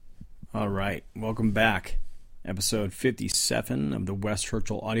All right, welcome back. Episode 57 of the West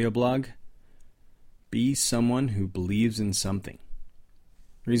Churchill audio blog. Be someone who believes in something.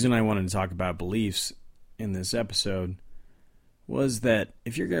 The reason I wanted to talk about beliefs in this episode was that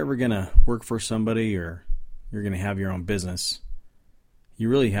if you're ever going to work for somebody or you're going to have your own business, you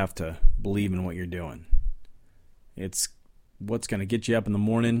really have to believe in what you're doing. It's what's going to get you up in the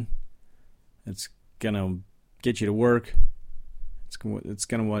morning. It's going to get you to work. It's going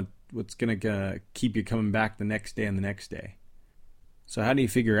to what's going to keep you coming back the next day and the next day. So how do you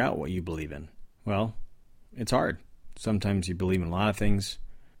figure out what you believe in? Well, it's hard. Sometimes you believe in a lot of things,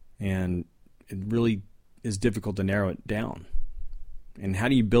 and it really is difficult to narrow it down. And how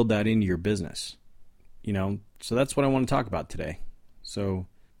do you build that into your business? So that's what I want to talk about today. So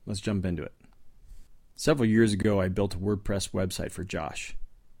let's jump into it. Several years ago, I built a WordPress website for Josh.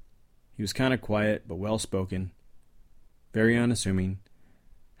 He was kind of quiet, but well-spoken, very unassuming,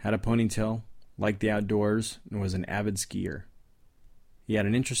 had a ponytail, liked the outdoors, and was an avid skier. He had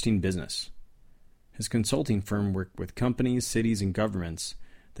an interesting business. His consulting firm worked with companies, cities, and governments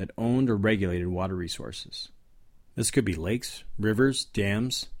that owned or regulated water resources. This could be lakes, rivers,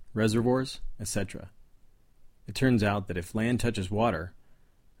 dams, reservoirs, etc. It turns out that if land touches water,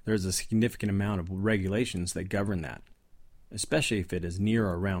 there is a significant amount of regulations that govern that, especially if it is near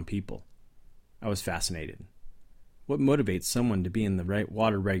or around people. I was fascinated. What motivates someone to be in the right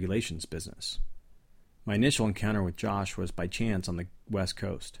water regulations business? My initial encounter with Josh was by chance on the West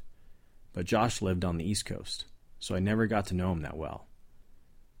Coast, but Josh lived on the East Coast, so I never got to know him that well.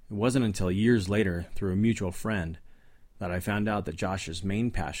 It wasn't until years later, through a mutual friend, that I found out that Josh's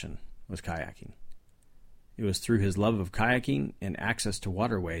main passion was kayaking. It was through his love of kayaking and access to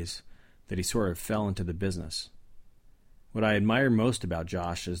waterways that he sort of fell into the business. What I admire most about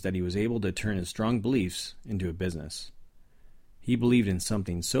Josh is that he was able to turn his strong beliefs into a business. He believed in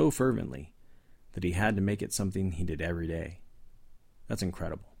something so fervently that he had to make it something he did every day. That's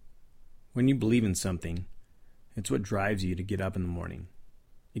incredible. When you believe in something, it's what drives you to get up in the morning.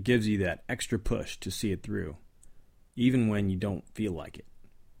 It gives you that extra push to see it through, even when you don't feel like it.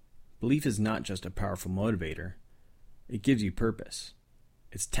 Belief is not just a powerful motivator. It gives you purpose.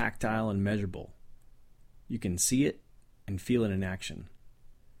 It's tactile and measurable. You can see it and feel it in action.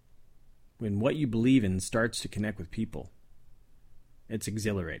 When what you believe in starts to connect with people, it's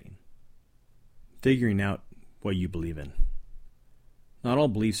exhilarating. Figuring out what you believe in. Not all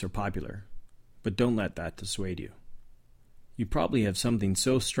beliefs are popular, but don't let that dissuade you. You probably have something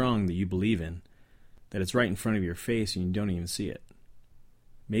so strong that you believe in that it's right in front of your face and you don't even see it.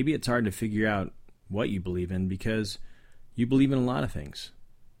 Maybe it's hard to figure out what you believe in because you believe in a lot of things.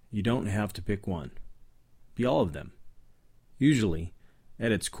 You don't have to pick one. Be all of them. Usually,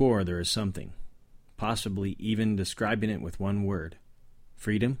 at its core, there is something, possibly even describing it with one word: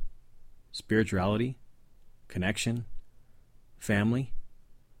 freedom, spirituality, connection, family,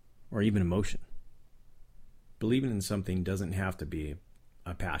 or even emotion. Believing in something doesn't have to be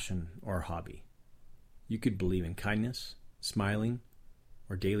a passion or a hobby. You could believe in kindness, smiling,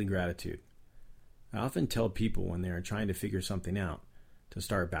 or daily gratitude. I often tell people when they are trying to figure something out to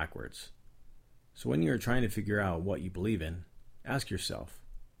start backwards. So when you are trying to figure out what you believe in, ask yourself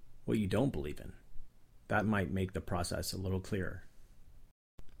what you don't believe in. That might make the process a little clearer.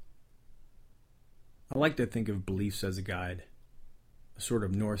 I like to think of beliefs as a guide, a sort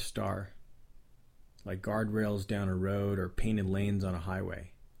of North Star, like guardrails down a road or painted lanes on a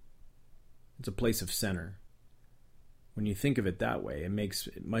highway. It's a place of center. When you think of it that way, it makes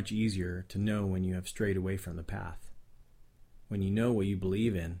it much easier to know when you have strayed away from the path. When you know what you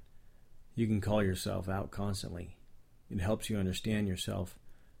believe in, you can call yourself out constantly. It helps you understand yourself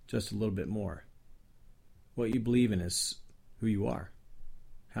just a little bit more. What you believe in is who you are,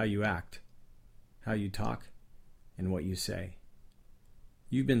 how you act, how you talk, and what you say.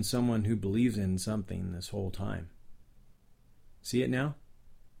 You've been someone who believes in something this whole time. See it now?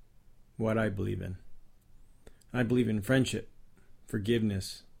 What I believe in. I believe in friendship,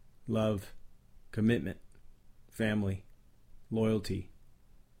 forgiveness, love, commitment, family, loyalty,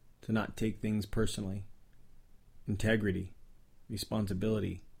 to not take things personally, integrity,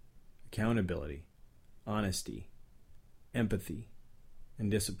 responsibility, accountability, honesty, empathy,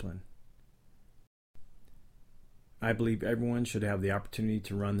 and discipline. I believe everyone should have the opportunity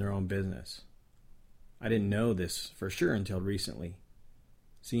to run their own business. I didn't know this for sure until recently,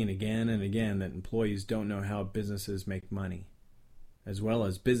 seeing again and again that employees don't know how businesses make money, as well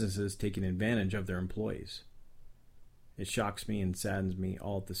as businesses taking advantage of their employees. It shocks me and saddens me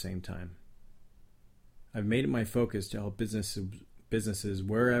all at the same time. I've made it my focus to help businesses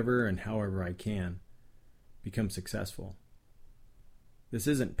wherever and however I can become successful. This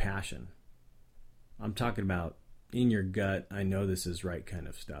isn't passion. I'm talking about in your gut, I know this is right kind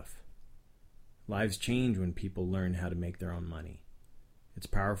of stuff. Lives change when people learn how to make their own money. It's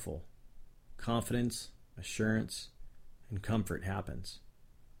powerful. Confidence, assurance, and comfort happens.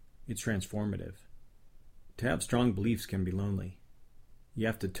 It's transformative. To have strong beliefs can be lonely. You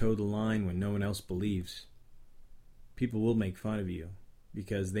have to toe the line when no one else believes. People will make fun of you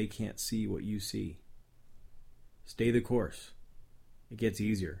because they can't see what you see. Stay the course. It gets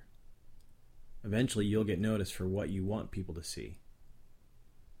easier. Eventually, you'll get noticed for what you want people to see.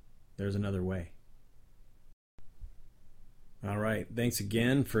 There's another way. All right. Thanks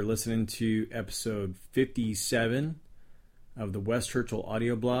again for listening to episode 57 of the West Churchill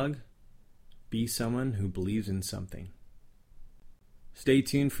audio blog. Be someone who believes in something. Stay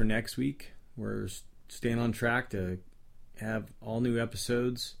tuned for next week. We're staying on track to have all new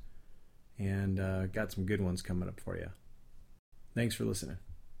episodes and got some good ones coming up for you. Thanks for listening.